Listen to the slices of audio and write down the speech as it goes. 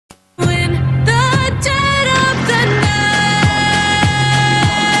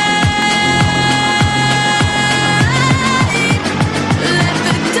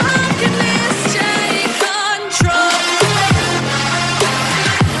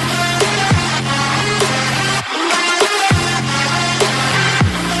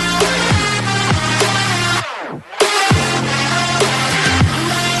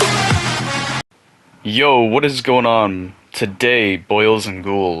Yo, what is going on today, boils and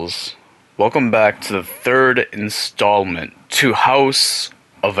ghouls? Welcome back to the third installment to House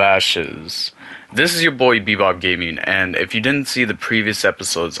of Ashes. This is your boy Bebop Gaming, and if you didn't see the previous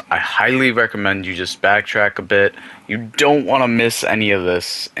episodes, I highly recommend you just backtrack a bit. You don't want to miss any of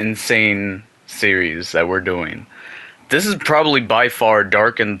this insane series that we're doing. This is probably by far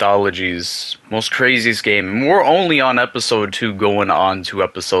Dark Anthology's most craziest game, and we're only on episode 2 going on to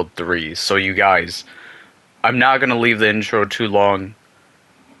episode 3, so you guys, I'm not going to leave the intro too long,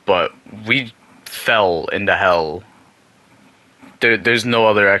 but we fell into hell. There's no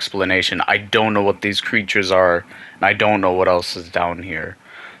other explanation. I don't know what these creatures are, and I don't know what else is down here.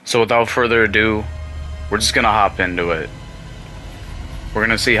 So without further ado, we're just going to hop into it. We're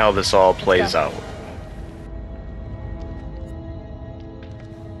going to see how this all plays out.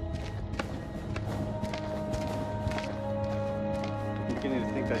 Beginning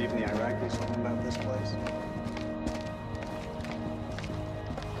to think that even the Iraqis know about this place.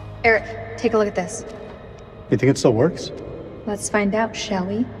 Eric, take a look at this. You think it still works? Let's find out, shall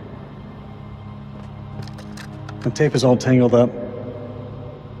we? The tape is all tangled up.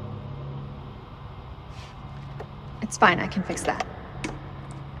 It's fine, I can fix that.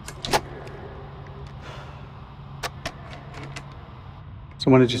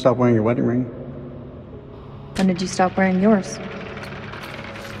 So when did you stop wearing your wedding ring? When did you stop wearing yours?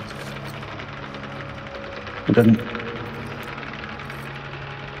 I didn't.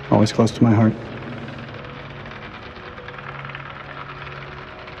 Always close to my heart.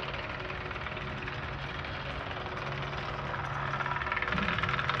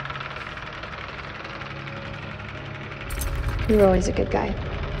 You were always a good guy.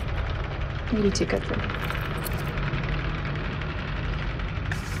 Maybe too good for me.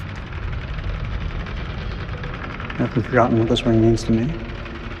 Haven't forgotten what this ring means to me.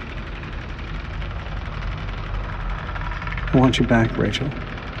 I want you back, Rachel.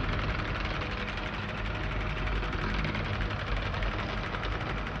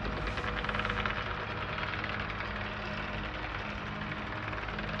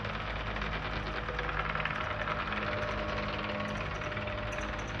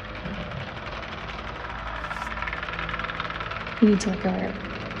 You need to let go, Eric.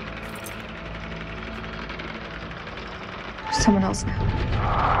 There's someone else now.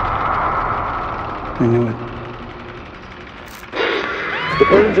 I knew it. The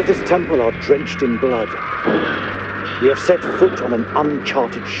bones of this temple are drenched in blood. We have set foot on an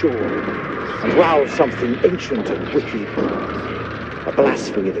uncharted shore and roused something ancient and wicked. A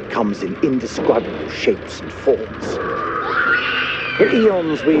blasphemy that comes in indescribable shapes and forms. For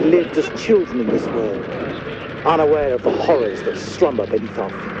eons we lived as children in this world, unaware of the horrors that slumber beneath our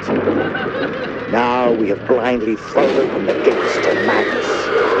feet. Now we have blindly thrown open the gates to madness.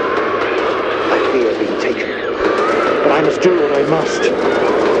 I fear being taken, but I must do what I must.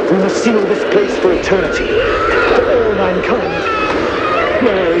 We must seal this place for eternity, for all mankind.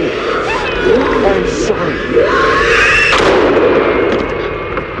 Mary, I'm sorry.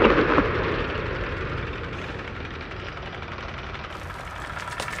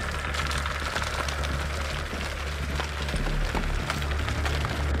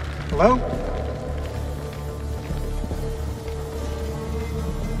 Hello?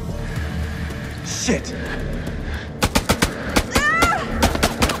 Shit!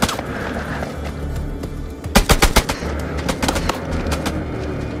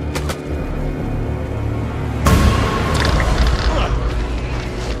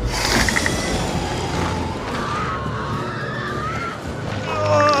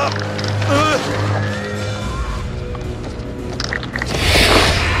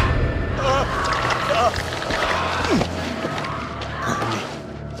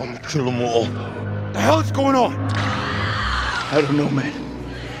 I'm gonna kill them all. The hell is going on? I don't know, man.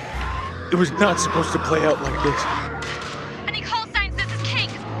 It was not supposed to play out like this. Any call signs? This is King.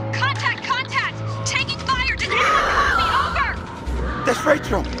 Contact, contact! Taking fire! Does anyone call me? Over! That's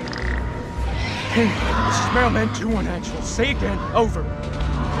Rachel. Hey, this is Mailman 2-1 actual. Say again. Over.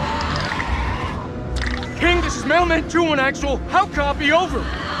 King, this is Mailman 2-1 actual. How copy? Over.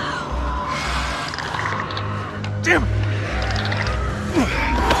 Damn it.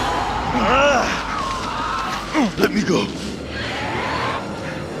 Let me go.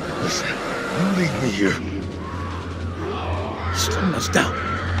 Listen, you leave me here. Slowing us down.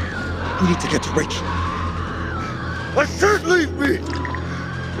 We need to get to Rachel. I said leave me!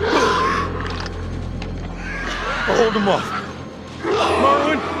 I'll hold them off.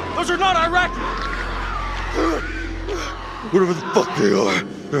 Marlin, those are not Iraqi! Whatever the fuck they are,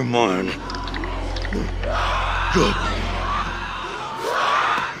 they're mine. Go.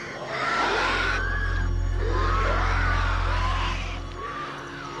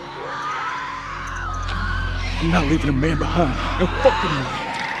 I'm not leaving a man behind. No fucking way.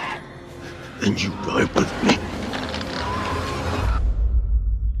 Then you die with me.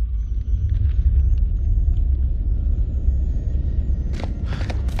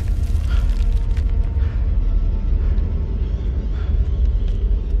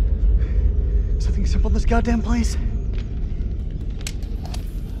 Something simple in this goddamn place?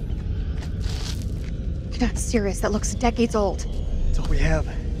 You're not serious. That looks decades old. It's all we have.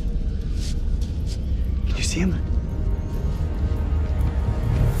 Can you see him?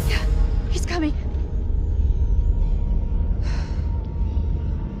 Yeah, he's coming.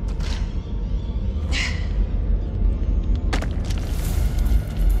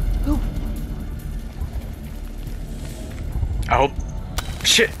 Who? I hope.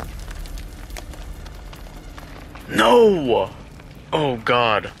 Shit. No! Oh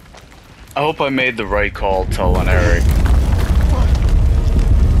god. I hope I made the right call telling Eric.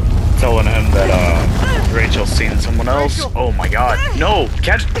 Telling him that, Rachel's seen someone else. Rachel! Oh my god. No!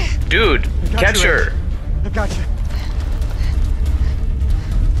 Catch. Dude! Catch her! I got you.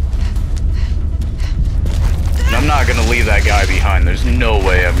 And I'm not gonna leave that guy behind. There's no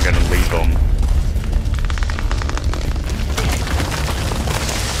way I'm gonna leave him.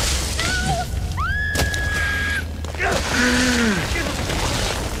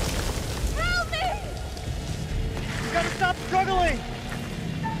 Help me! You gotta stop struggling!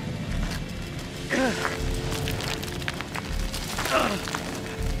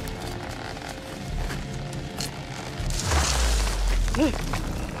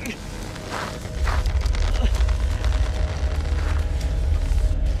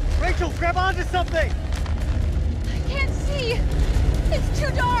 Rachel, grab onto something! I can't see! It's too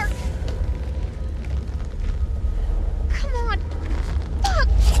dark! Come on! Fuck!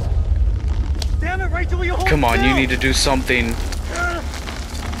 Damn it, Rachel, will you hold Come on, you still? need to do something.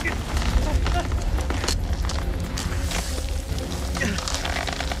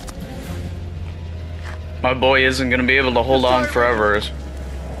 My boy isn't gonna be able to hold on forever. I'm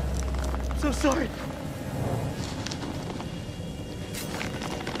so sorry.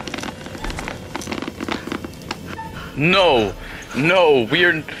 No! No!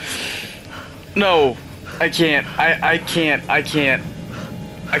 We're... No! I can't. I can't. I can't.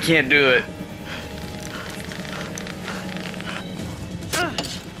 I can't do it.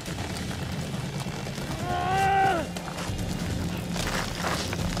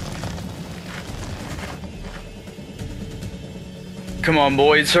 Come on,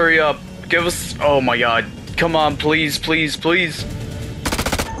 boys, hurry up. Give us... Oh my god. Come on, please, please, please.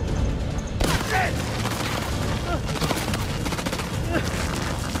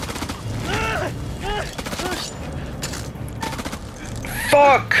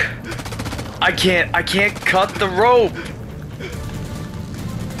 Fuck! I can't cut the rope.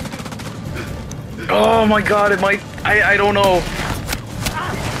 Oh my god, it might... I don't know.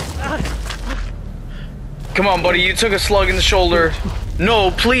 Come on, buddy, you took a slug in the shoulder.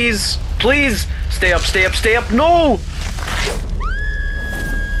 No, please, please. Stay up, stay up, stay up. No!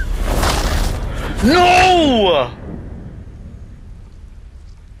 No!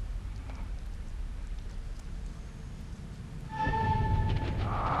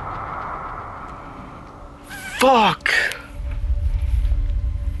 Fuck!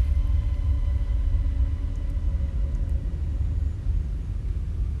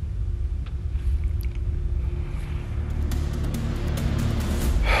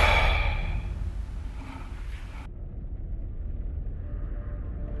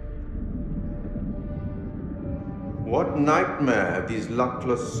 What nightmare have these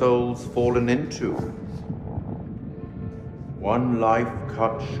luckless souls fallen into? One life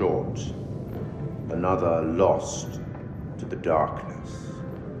cut short, another lost to the darkness.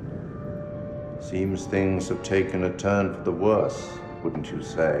 Seems things have taken a turn for the worse, wouldn't you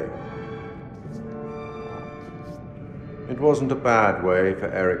say? It wasn't a bad way for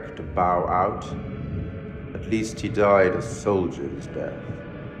Eric to bow out. At least he died a soldier's death.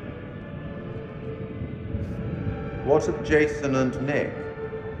 What of Jason and Nick?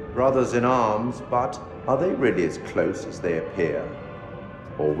 Brothers in arms, but are they really as close as they appear?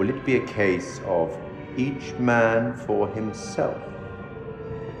 Or will it be a case of each man for himself?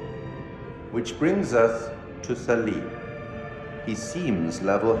 Which brings us to Salim. He seems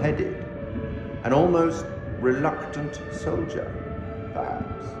level-headed, an almost reluctant soldier,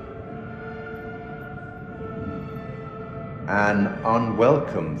 perhaps. An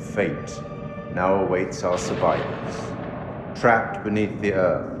unwelcome fate now awaits our survivors, trapped beneath the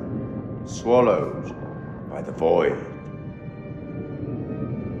earth, swallowed by the void.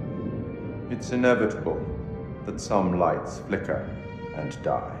 It's inevitable that some lights flicker and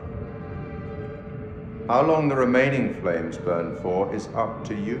die. How long the remaining flames burn for is up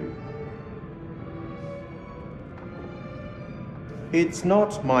to you. It's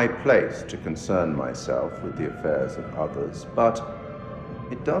not my place to concern myself with the affairs of others, but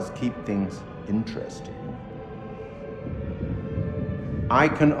it does keep things interesting. I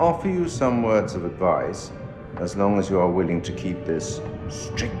can offer you some words of advice, as long as you are willing to keep this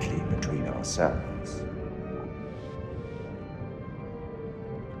strictly between ourselves.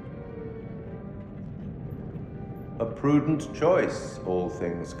 A prudent choice, all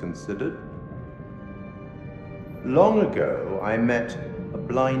things considered. Long ago, I met a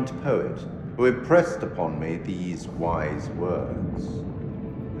blind poet who impressed upon me these wise words.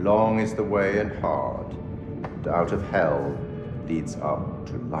 Long is the way and hard, and out of hell leads up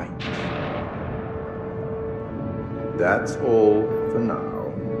to light. That's all for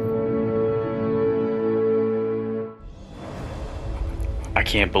now. I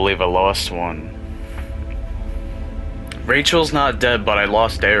can't believe I lost one. Rachel's not dead, but I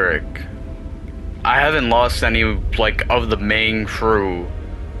lost Eric. I haven't lost any, like, of the main crew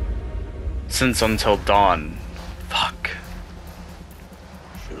since Until Dawn. Fuck.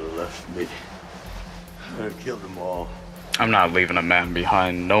 Should have left me. I killed them all. I'm not leaving a man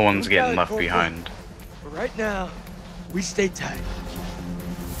behind. No one's You got getting it, left Corporal. behind. But right now, we stay tight.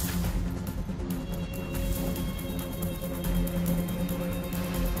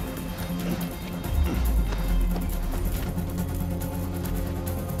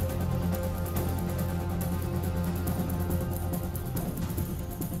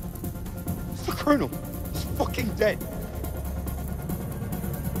 It's the Colonel. He's fucking dead.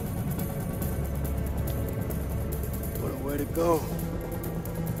 What a way to go.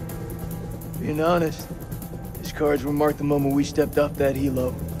 Being honest, his cards were marked the moment we stepped off that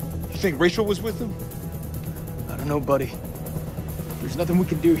helo. You think Rachel was with him? I don't know, buddy. There's nothing we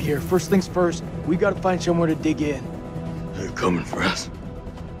can do here. First things first, we gotta find somewhere to dig in. They're coming for us.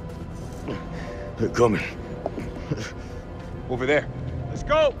 They're coming. Over there. Let's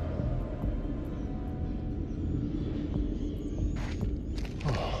go!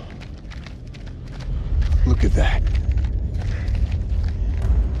 Look at that.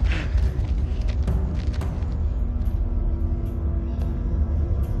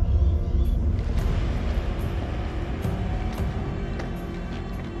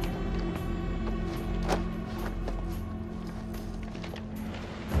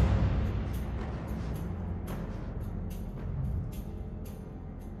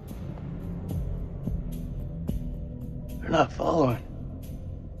 They're not following.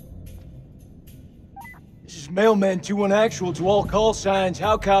 This is Mailman 2-1 actual to all call signs.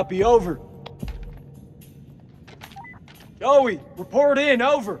 How copy? Over. Joey, report in.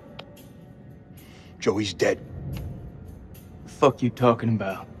 Over. Joey's dead. The fuck you talking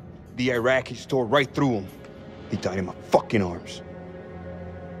about? The Iraqis tore right through him. He died in my fucking arms.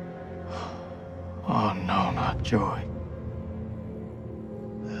 Oh no, not Joey.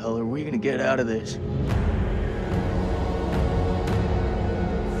 The hell are we gonna get out of this?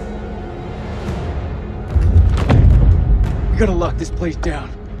 We gotta lock this place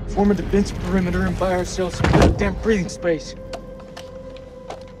down. Form a defensive perimeter and buy ourselves some goddamn breathing space.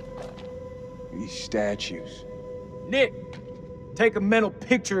 These statues. Nick, take a mental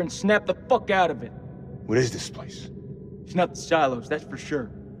picture and snap the fuck out of it. What is this place? It's not the silos, that's for sure.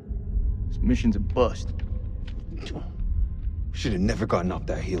 This mission's a bust. Should have never gotten off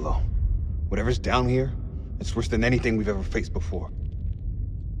that helo. Whatever's down here, it's worse than anything we've ever faced before.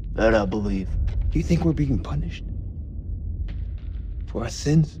 That I believe. Do you think we're being punished? For our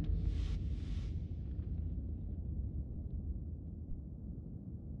sins?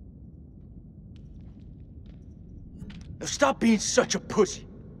 Now stop being such a pussy.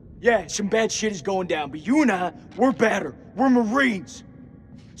 Yeah, some bad shit is going down, but you and I, we're better. We're Marines.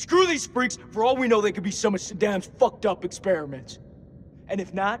 Screw these freaks. For all we know, they could be some of Saddam's fucked up experiments. And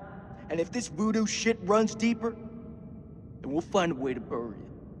if not, and if this voodoo shit runs deeper, then we'll find a way to bury it.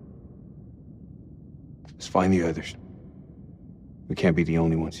 Let's find the others. We can't be the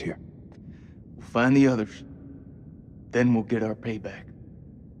only ones here. We'll find the others. Then we'll get our payback.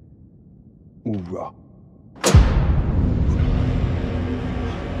 Hoorah.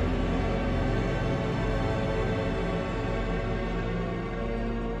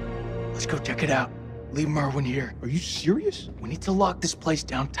 Let's go check it out. Leave Merwin here. Are you serious? We need to lock this place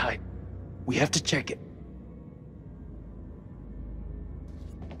down tight. We have to check it.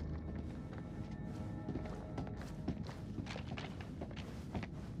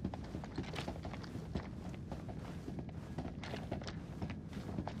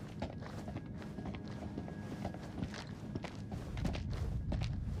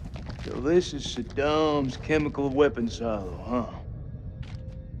 So this is Saddam's chemical weapon silo, huh?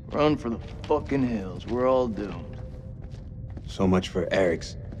 Run for the fucking hills. We're all doomed. So much for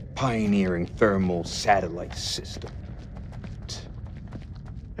Eric's pioneering thermal satellite system.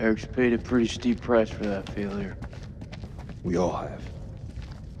 Eric's paid a pretty steep price for that failure. We all have.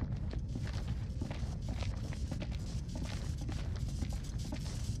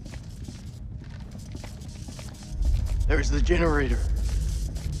 There's the generator.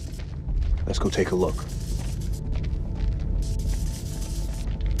 Let's go take a look.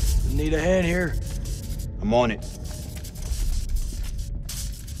 Need a hand here? I'm on it.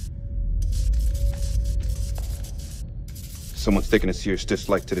 Someone's taking a serious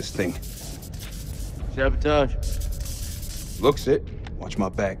dislike to this thing. Sabotage. Looks it. Watch my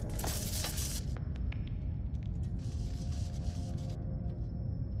back.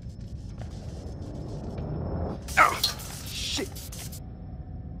 Ah, shit.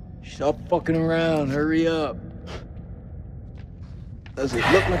 Stop fucking around. Hurry up. Does it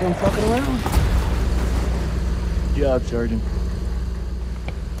look like I'm fucking around? Good job, Sergeant.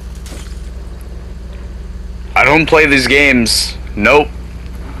 I don't play these games. Nope.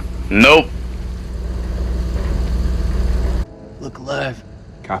 Nope. Look alive.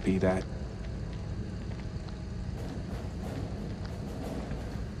 Copy that.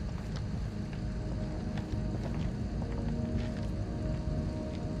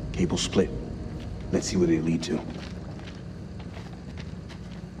 Cable split. Let's see where they lead to.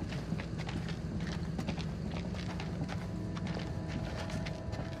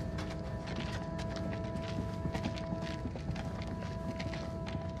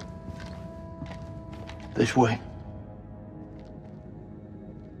 This way.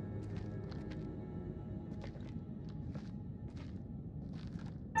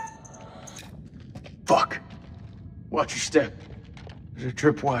 Fuck. Watch your step. There's a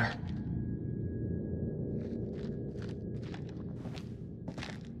tripwire.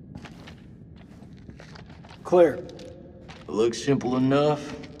 Clear. It looks simple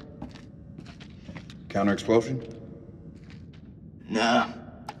enough. Counter explosion? Nah.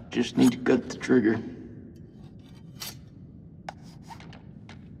 Just need to cut the trigger.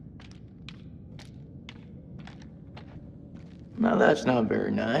 Now that's not very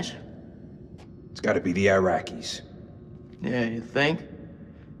nice. It's gotta be the Iraqis. Yeah, you think?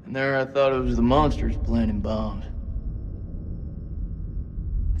 And there I thought it was the monsters planting bombs.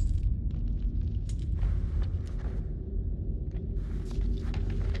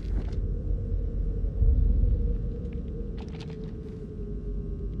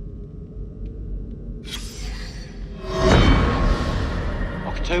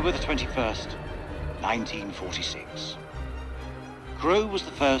 October the 21st, 1946. Crow was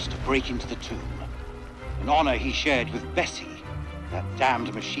the first to break into the tomb, an honor he shared with Bessie, that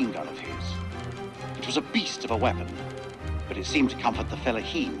damned machine gun of his. It was a beast of a weapon, but it seemed to comfort the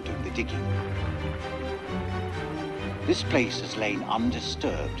fellaheen doing the digging. This place has lain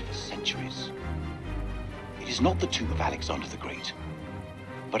undisturbed for centuries. It is not the tomb of Alexander the Great,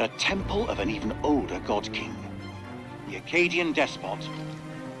 but a temple of an even older god king, the Akkadian despot,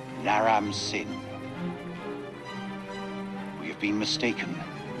 Naram Sin. We have been mistaken,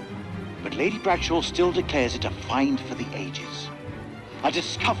 but Lady Bradshaw still declares it a find for the ages. A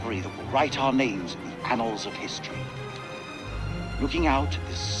discovery that will write our names in the annals of history. Looking out at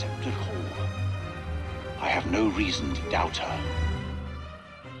this sceptred hall, I have no reason to doubt her.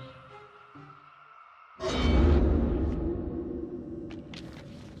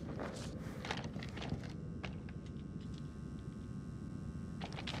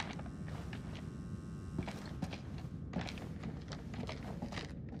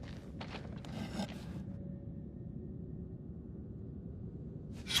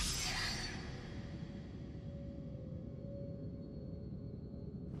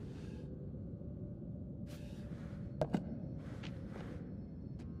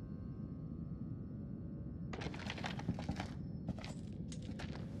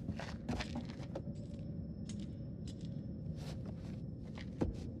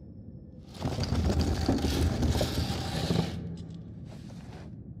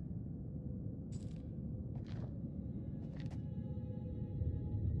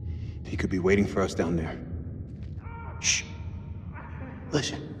 He could be waiting for us down there. Shh.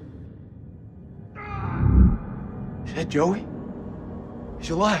 Listen. Is that Joey? He's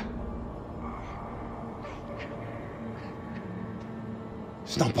alive.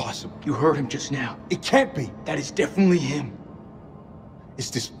 It's not possible. You heard him just now. It can't be. That is definitely him. It's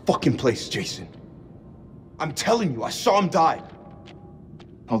this fucking place, Jason. I'm telling you, I saw him die.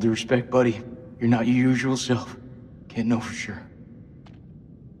 All due respect, buddy. You're not your usual self. Can't know for sure.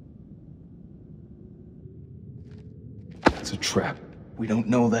 It's a trap. We don't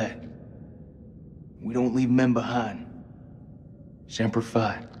know that. We don't leave men behind. Semper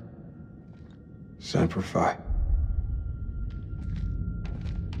Fi. Semper Fi.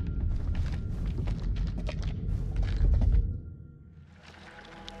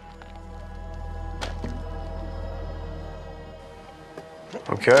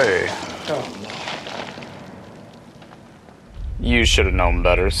 Okay. You should have known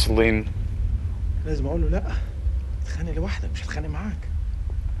better, Celine. لازم اقول له لا. اتخانق لوحدك مش هتخانق معاك.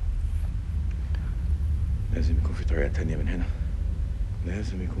 لازم يكون في طريقة تانية من هنا.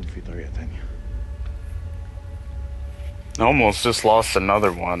 لازم يكون في طريقة تانية. Almost just lost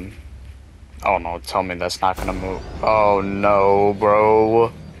another one. Oh no, tell me that's not gonna move. Oh no,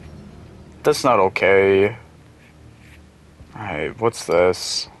 bro. That's not okay. Alright, what's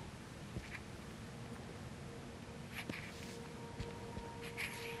this?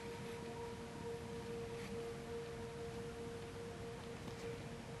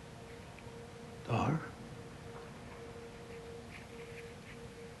 Dar?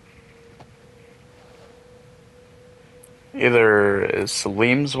 Either it's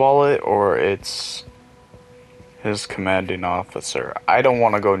Salim's wallet or it's his commanding officer. I don't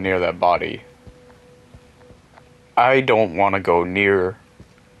want to go near that body. I don't want to go near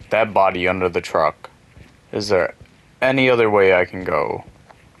that body under the truck. Is there any other way I can go?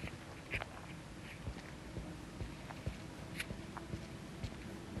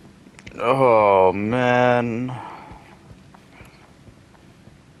 Oh, man.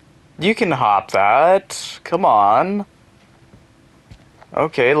 You can hop that. Come on.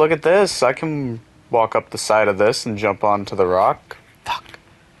 Okay, look at this. I can walk up the side of this and jump onto the rock. Fuck.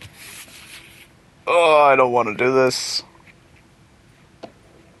 Oh, I don't want to do this.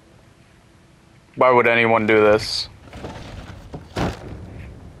 Why would anyone do this?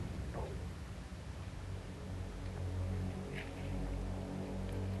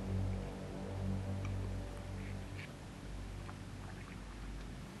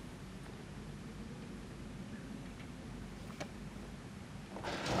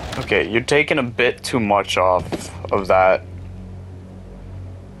 Okay, you're taking a bit too much off of that.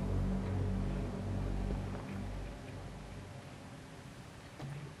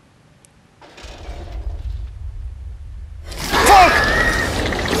 Fuck!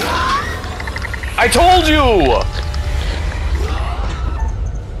 I told you!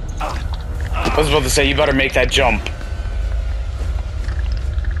 I was about to say, you better make that jump.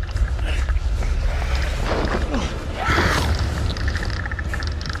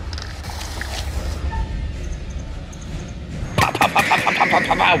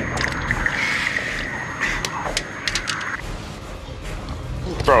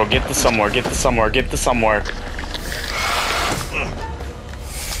 Bro, get to somewhere, get to somewhere, get to somewhere.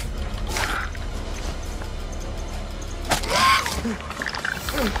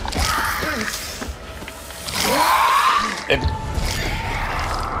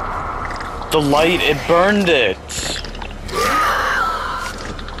 The light, it burned it.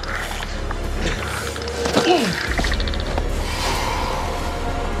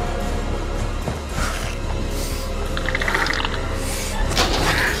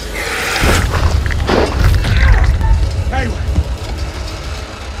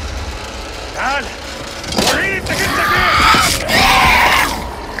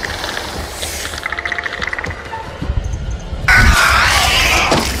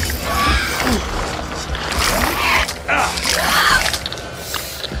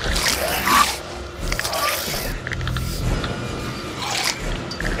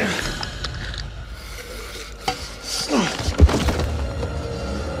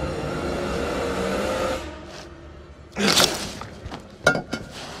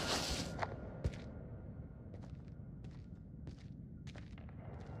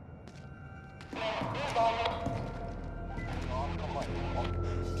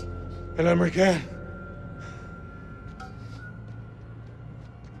 الأمريكان.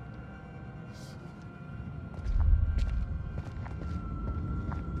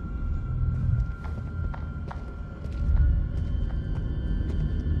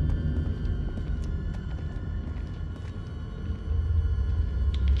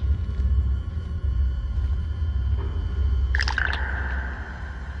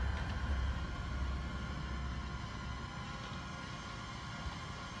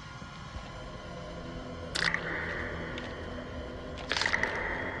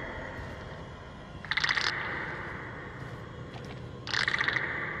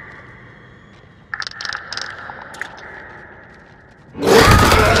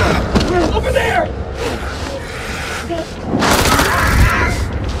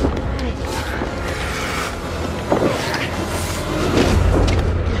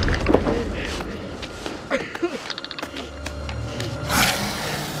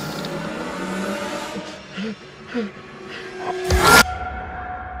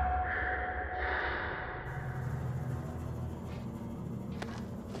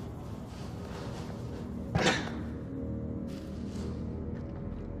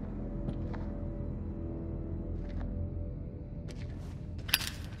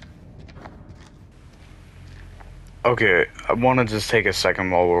 Okay, I want to just take a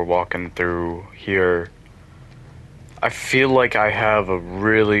second while we're walking through here. I feel like I have a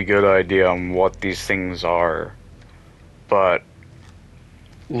really good idea on what these things are, but...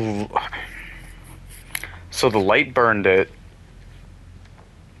 So the light burned it.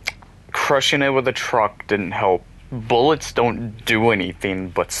 Crushing it with a truck didn't help. Bullets don't do anything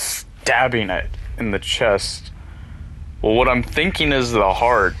but stabbing it in the chest. Well, what I'm thinking is the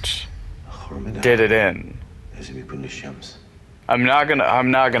heart did it in. I'm not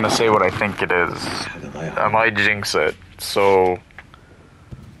gonna say what I think it is. I might jinx it. So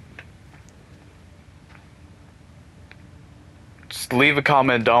just leave a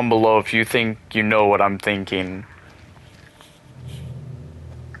comment down below if you think you know what I'm thinking.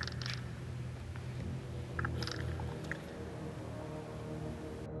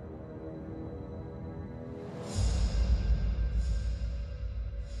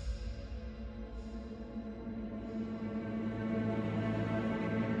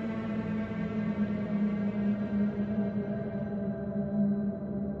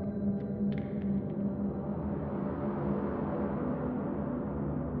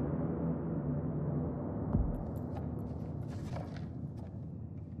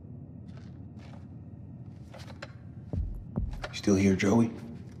 Still here, Joey?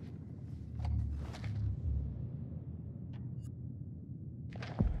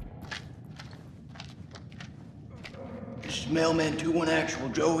 This is Mailman 2-1 Actual.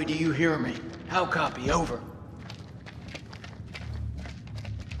 Joey, do you hear me? How copy? Over.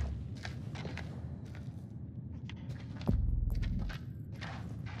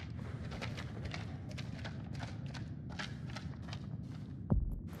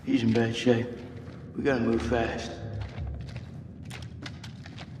 He's in bad shape. We gotta move fast.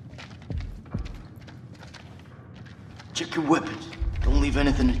 Check your weapons. Don't leave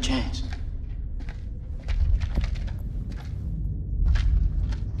anything to chance.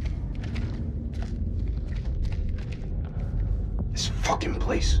 This fucking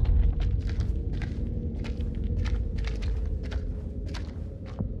place.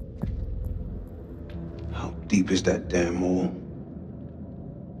 How deep is that damn hole?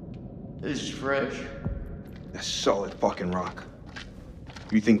 This is fresh. That's solid fucking rock.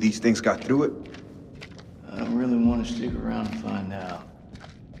 You think these things got through it? I don't really want to stick around and find out.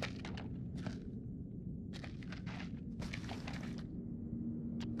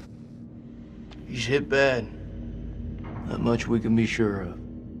 He's hit bad. Not much we can be sure of.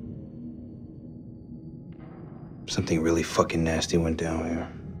 Something really fucking nasty went down here.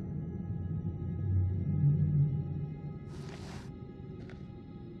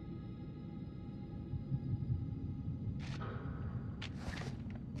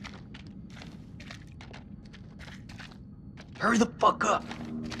 Hurry the fuck up!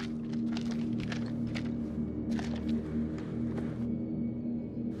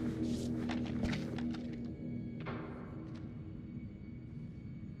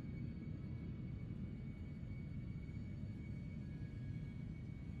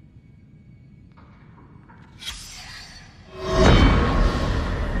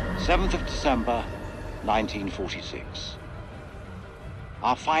 December 1946.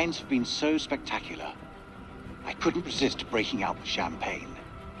 Our finds have been so spectacular, I couldn't resist breaking out with champagne.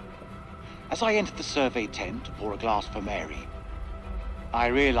 As I entered the survey tent to pour a glass for Mary, I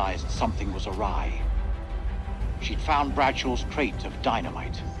realized something was awry. She'd found Bradshaw's crate of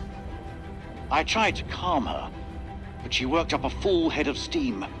dynamite. I tried to calm her, but she worked up a full head of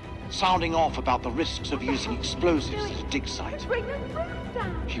steam, sounding off about the risks of using explosives at a dig site.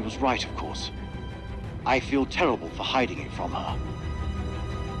 She was right, of course. I feel terrible for hiding it from her.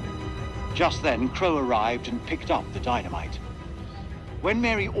 Just then, Crow arrived and picked up the dynamite. When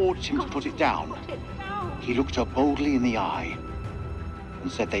Mary ordered him to put it down, he looked her boldly in the eye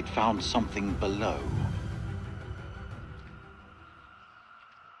and said they'd found something below.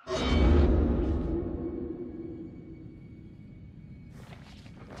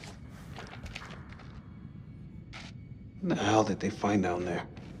 What the hell did they find down there?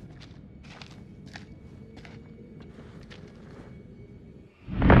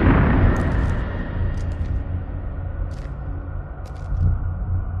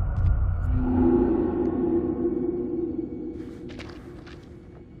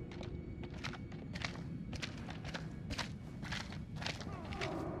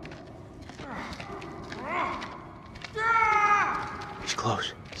 He's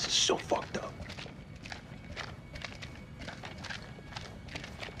close. This is so fucked up.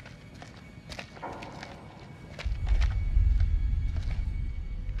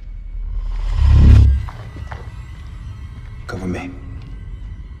 Cover me.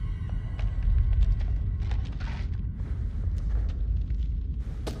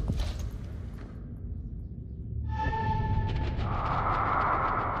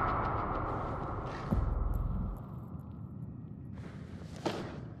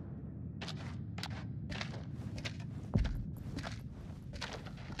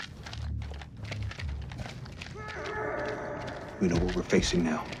 We know what we're facing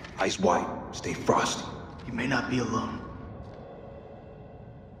now. Eyes wide, stay frosty. You may not be alone.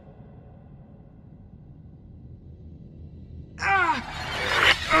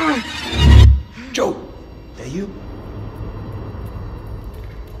 Joe, that you?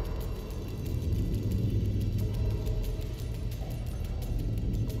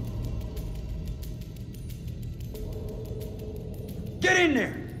 Get in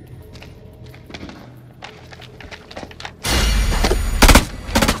there!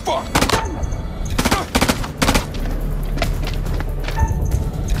 Fuck!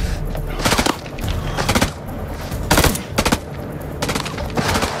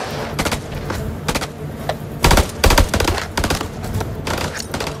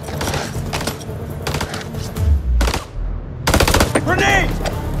 Grenade!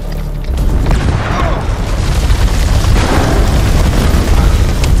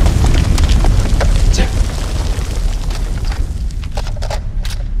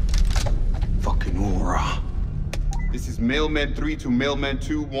 Fucking aura. This is Mailman 3 to Mailman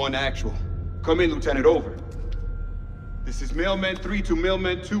 2-1 actual. Come in, Lieutenant, over. This is Mailman 3 to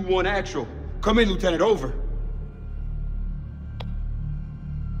Mailman 2-1 actual. Come in, Lieutenant, over.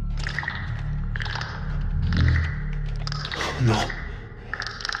 No.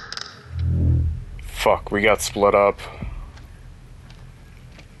 Fuck, we got split up.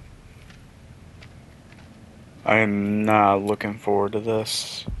 I am not looking forward to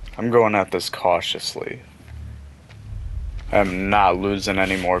this. I'm going at this cautiously. I'm not losing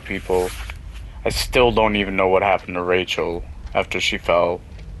any more people. I still don't even know what happened to Rachel after she fell.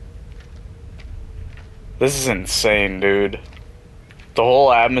 This is insane, dude. The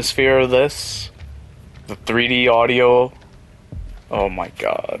whole atmosphere of this, the 3D audio. Oh my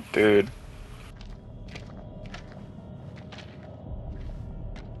god, dude.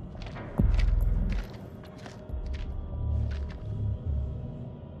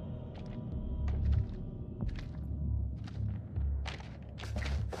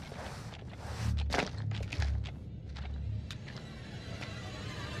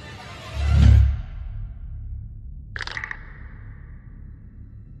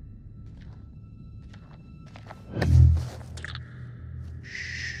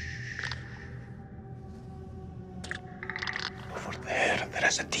 Over there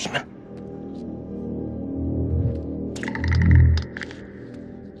is a demon.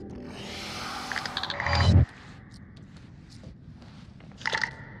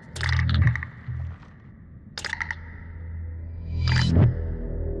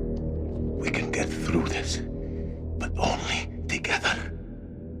 We can get through this, but only together.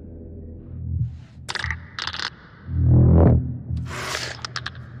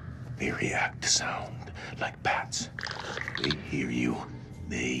 They react to sound like bats. They hear you,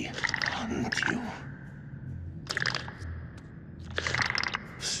 they hunt you.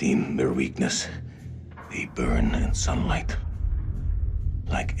 Seen their weakness. They burn in sunlight.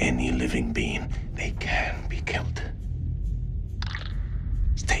 Like any living being, they can be killed.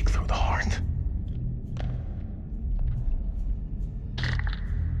 Stake through the heart.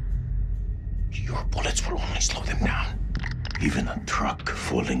 Your bullets will only slow them down. Even a truck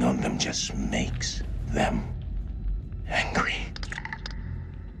falling on them just makes them angry.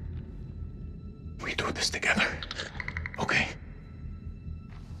 We do this together, okay?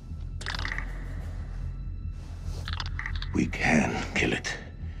 We can kill it.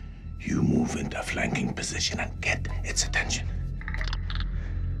 You move into a flanking position and get its attention.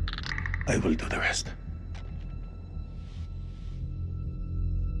 I will do the rest.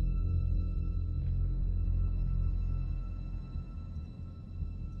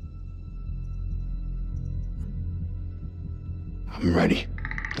 I'm ready.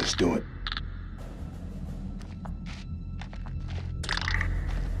 Let's do it.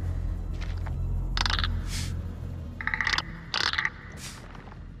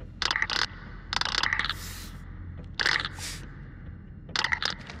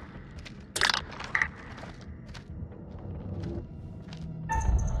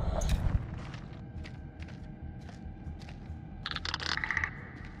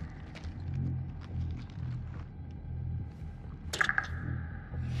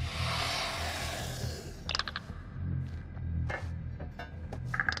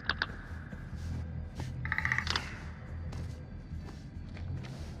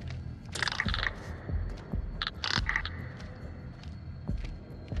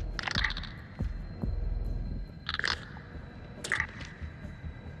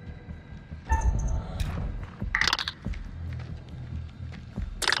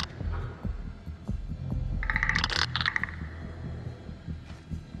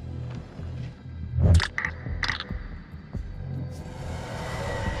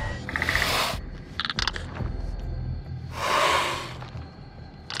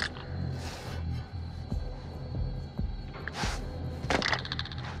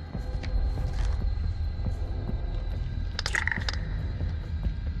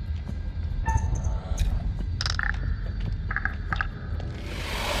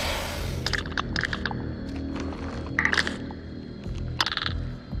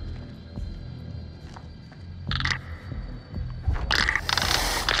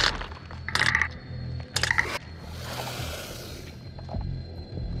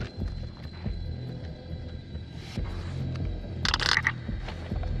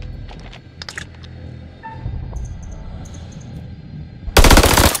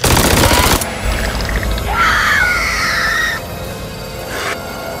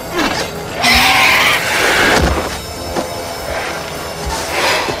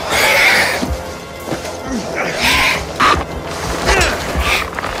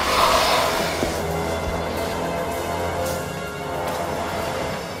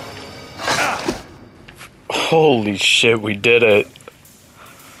 Holy shit, we did it.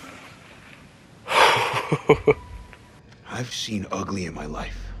 I've seen ugly in my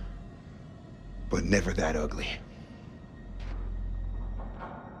life, but never that ugly.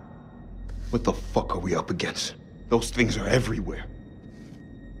 What the fuck are we up against? Those things are everywhere.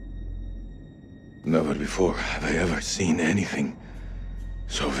 Never before have I ever seen anything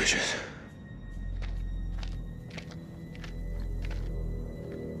so vicious.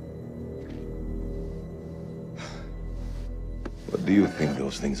 What do you think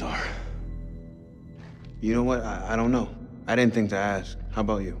those things are? You know what? I don't know. I didn't think to ask. How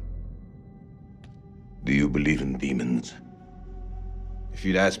about you? Do you believe in demons? If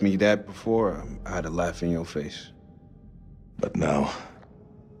you'd asked me that before, I'd have laughed in your face. But now,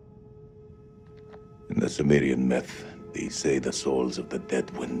 in the Sumerian myth, they say the souls of the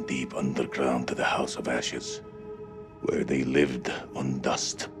dead went deep underground to the House of Ashes, where they lived on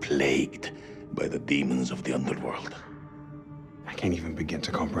dust, plagued by the demons of the underworld. I can't even begin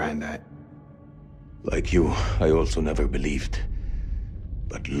to comprehend that. Like you, I also never believed.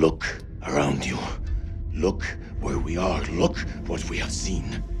 But look around you. Look where we are. Look what we have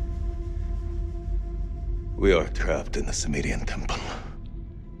seen. We are trapped in the Sumerian temple.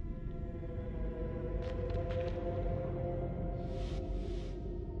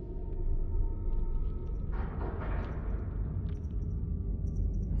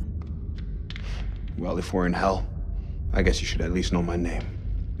 Well, if we're in hell, I guess you should at least know my name.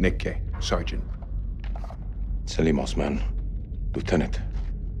 Nick K, Sergeant. Selim Osman, Lieutenant.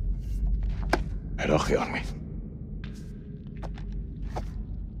 Iraqi Army.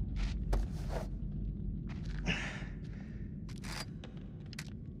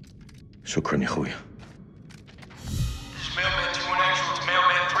 شكرا يا خويا. This is Mailman 2-1 actual to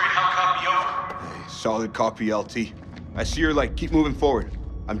Mailman 3. How copy over? Hey, solid copy, LT. I see your light. Keep moving forward.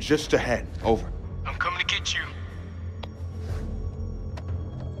 I'm just ahead. Over. I'm coming to get you.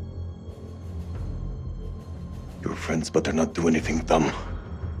 You're friends, but they're not doing anything dumb.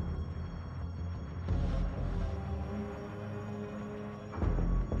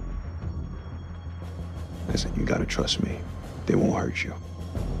 Listen, you gotta trust me. They won't hurt you.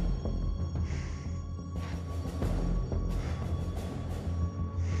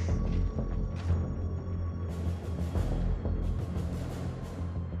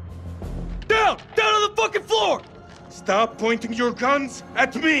 Down! Down on the fucking floor! Stop pointing your guns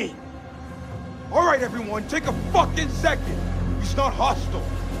at me! All right, everyone, take a fucking second. He's not hostile.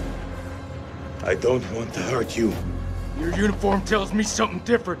 I don't want to hurt you. Your uniform tells me something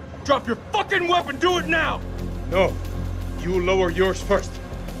different. Drop your fucking weapon, do it now! No, you lower yours first.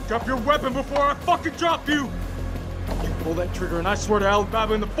 Drop your weapon before I fucking drop you! You pull that trigger and I swear to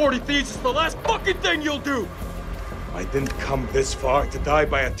Alibaba and the 40 Thieves it's the last fucking thing you'll do! I didn't come this far to die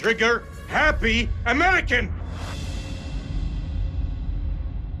by a trigger-happy American!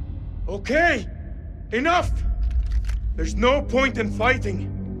 Okay, enough! There's no point in fighting.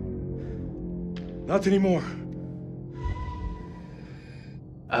 Not anymore.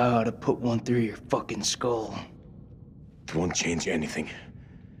 I ought to put one through your fucking skull. It won't change anything.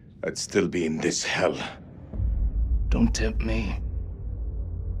 I'd still be in this hell. Don't tempt me.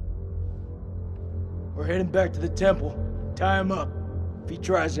 We're heading back to the temple. Tie him up. If he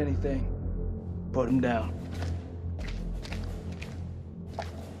tries anything, put him down.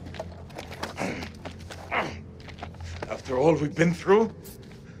 After all we've been through?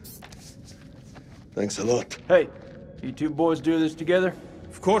 Thanks a lot. Hey, you two boys do this together?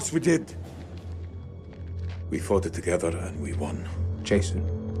 Of course we did. We fought it together and we won. Jason,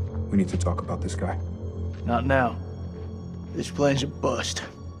 we need to talk about this guy. Not now. This plan's a bust.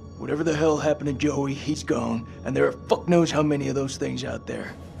 Whatever the hell happened to Joey, he's gone, and there are fuck knows how many of those things out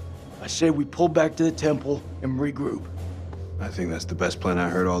there. I say we pull back to the temple and regroup. I think that's the best plan I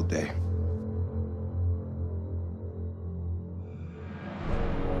heard all day.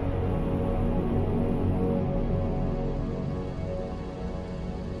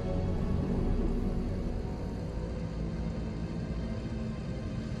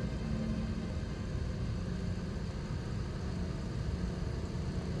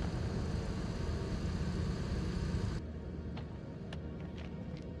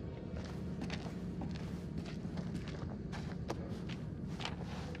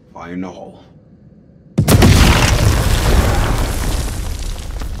 Fire in the hole.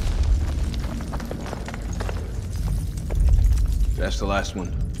 That's the last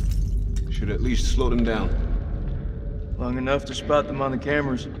one. Should at least slow them down. Long enough to spot them on the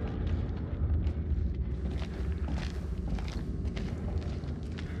cameras.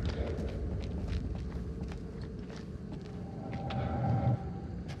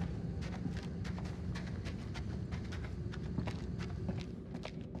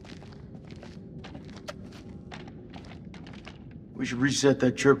 We should reset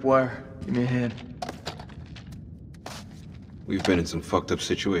that tripwire. Give me a hand. We've been in some fucked up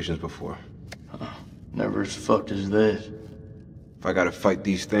situations before. Never as fucked as this. If I gotta fight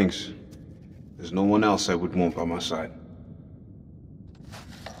these things, there's no one else I would want by my side.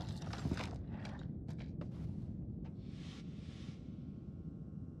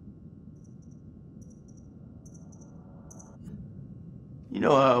 You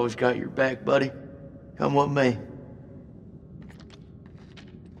know I always got your back, buddy. Come with me.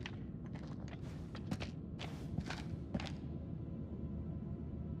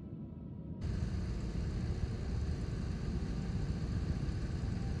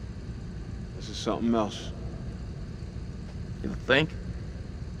 This is something else. You think?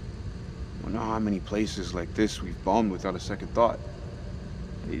 Wonder how many places like this we've bombed without a second thought.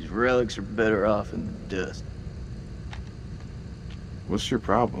 These relics are better off in the dust. What's your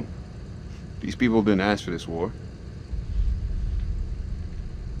problem? These people didn't ask for this war.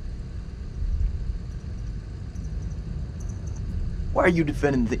 Why are you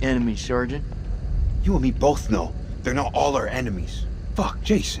defending the enemy, Sergeant? You and me both know they're not all our enemies. Fuck,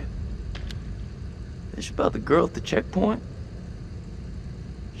 Jason. This about the girl at the checkpoint?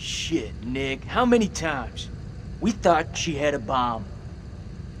 Shit, Nick. How many times? We thought she had a bomb.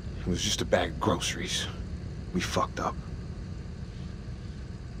 It was just a bag of groceries. We fucked up.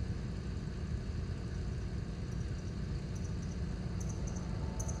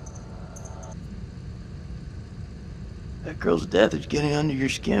 That girl's death is getting under your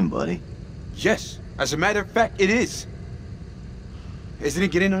skin, buddy. Yes, as a matter of fact, it is. Isn't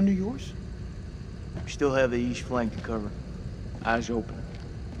it getting under yours? We still have the east flank to cover. Eyes open.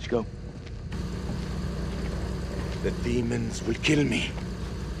 Let's go. The demons will kill me.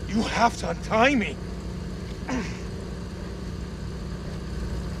 You have to untie me.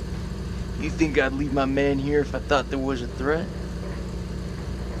 You think I'd leave my man here if I thought there was a threat?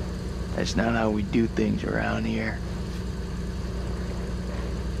 That's not how we do things around here.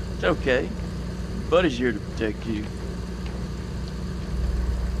 It's okay. Buddy's here to protect you.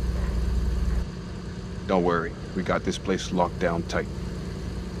 Don't worry, we got this place locked down tight.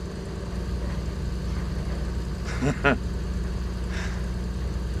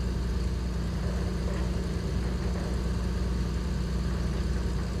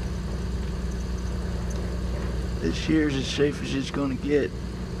 This here's as safe as it's gonna get.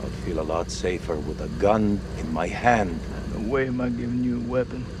 I'll feel a lot safer with a gun in my hand. No way am I giving you a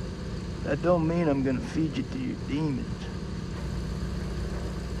weapon. That don't mean I'm gonna feed you to your demons.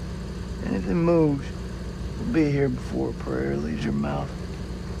 Anything moves, we'll be here before a prayer leaves your mouth.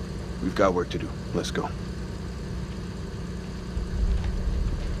 We've got work to do. Let's go.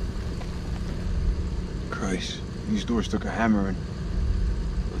 Christ, these doors took a hammering.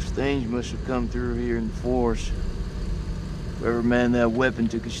 Those things must have come through here in force. Whoever manned that weapon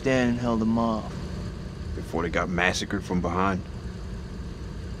took a stand and held them off. Before they got massacred from behind.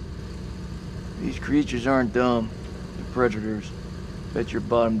 These creatures aren't dumb. They're predators. Bet your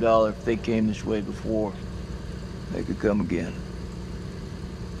bottom dollar if they came this way before, they could come again.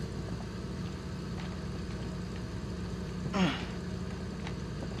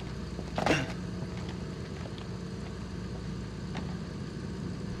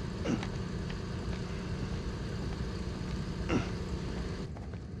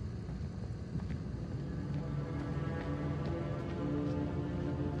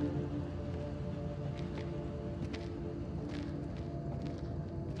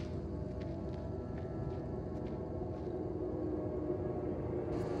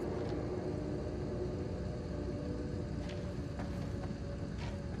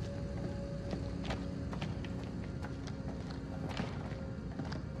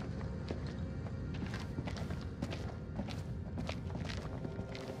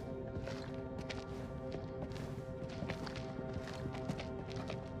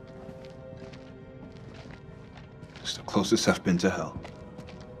 It's the closest I've been to hell.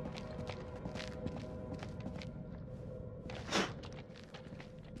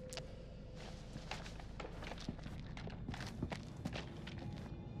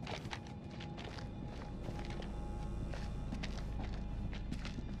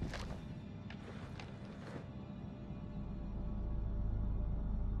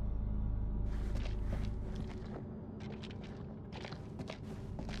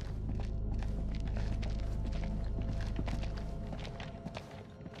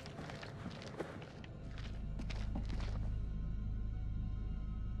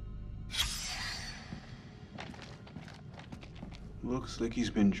 Looks like he's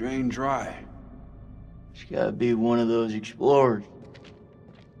been drained dry. It's gotta be one of those explorers.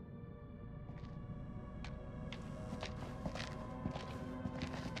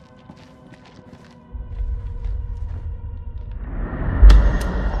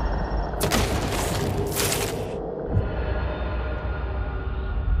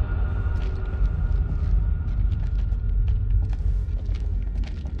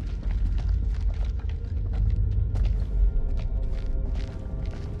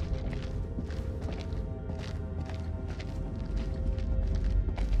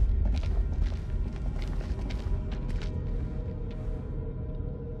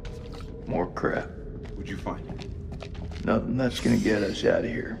 crap. What'd you find? Nothing that's gonna get us out of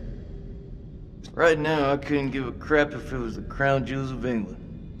here. Right now, I couldn't give a crap if it was the crown jewels of England.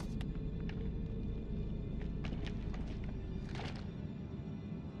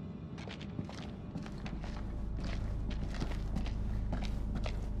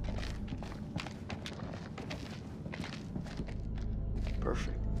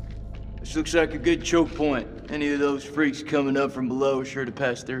 Perfect. This looks like a good choke point. Any of those freaks coming up from below are sure to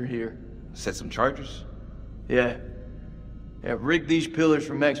pass through here. Set some charges? Yeah. Yeah, rig these pillars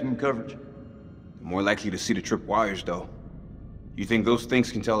for maximum coverage. More likely to see the trip wires, though. You think those things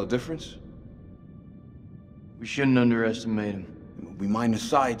can tell a difference? We shouldn't underestimate them. We mine the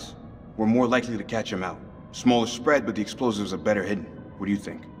sides. We're more likely to catch them out. Smaller spread, but the explosives are better hidden. What do you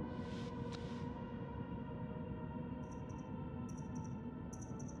think?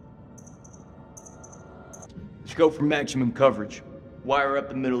 Let's go for maximum coverage. Wire up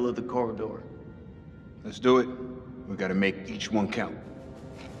the middle of the corridor. Let's do it. We gotta make each one count.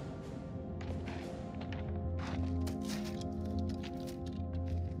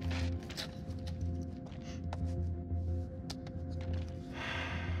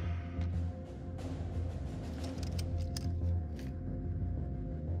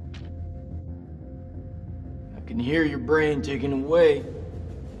 I can hear your brain ticking away.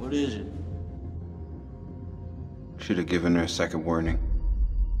 What is it? Should have given her a second warning.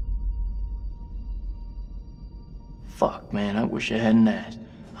 Fuck, man, I wish I hadn't asked.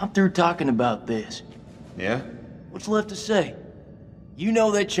 I'm through talking about this. Yeah? What's left to say? You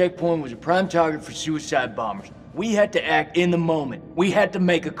know that checkpoint was a prime target for suicide bombers. We had to act in the moment. We had to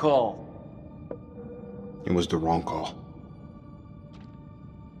make a call. It was the wrong call.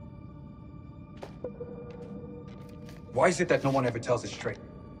 Why is it that no one ever tells it straight?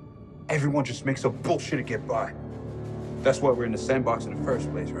 Everyone just makes up bullshit to get by. That's why we're in the sandbox in the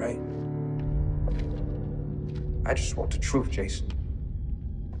first place, right? I just want the truth, Jason.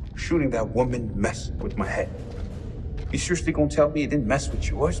 Shooting that woman messed with my head. You seriously gonna tell me it didn't mess with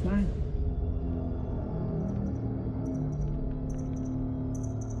yours, man?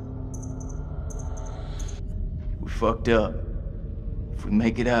 We fucked up. If we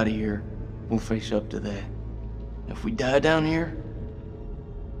make it out of here, we'll face up to that. If we die down here,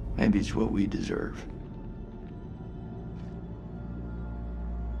 maybe it's what we deserve.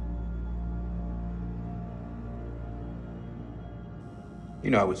 You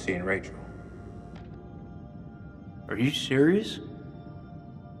know I was seeing Rachel. Are you serious?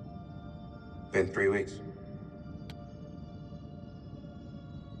 Been 3 weeks.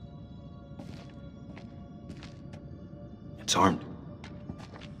 It's armed.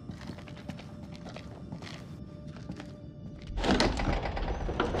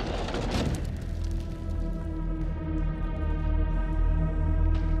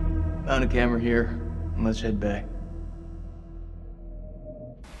 Found a camera here. Let's head back.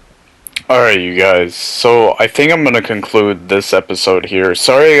 Alright, you guys, so I think I'm gonna conclude this episode here.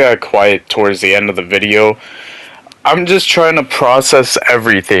 Sorry I got quiet towards the end of the video. I'm just trying to process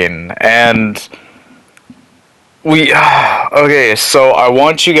everything, and okay, so I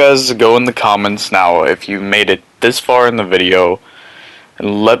want you guys to go in the comments now if you made it this far in the video,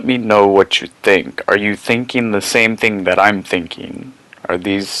 and let me know what you think. Are you thinking the same thing that I'm thinking? Are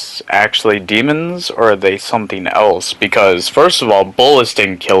these actually demons, or are they something else? Because, first of all, bullets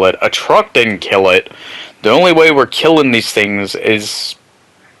didn't kill it, a truck didn't kill it. The only way we're killing these things is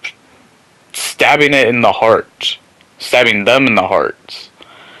stabbing it in the heart. Stabbing them in the heart.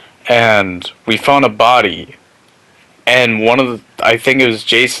 And we found a body. And I think it was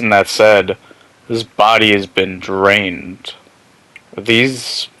Jason that said, this body has been drained. Are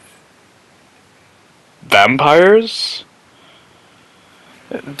these vampires?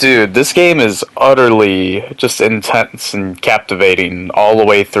 Dude, this game is utterly just intense and captivating all the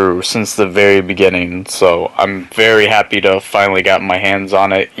way through since the very beginning, so I'm very happy to finally got my hands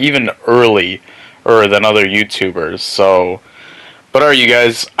on it, even earlier than other YouTubers, so... But alright, you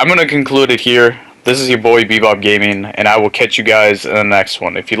guys, I'm gonna conclude it here. This is your boy Bebop Gaming, and I will catch you guys in the next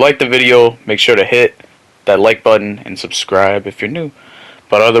one. If you liked the video, make sure to hit that like button and subscribe if you're new.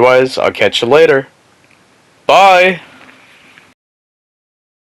 But otherwise, I'll catch you later. Bye!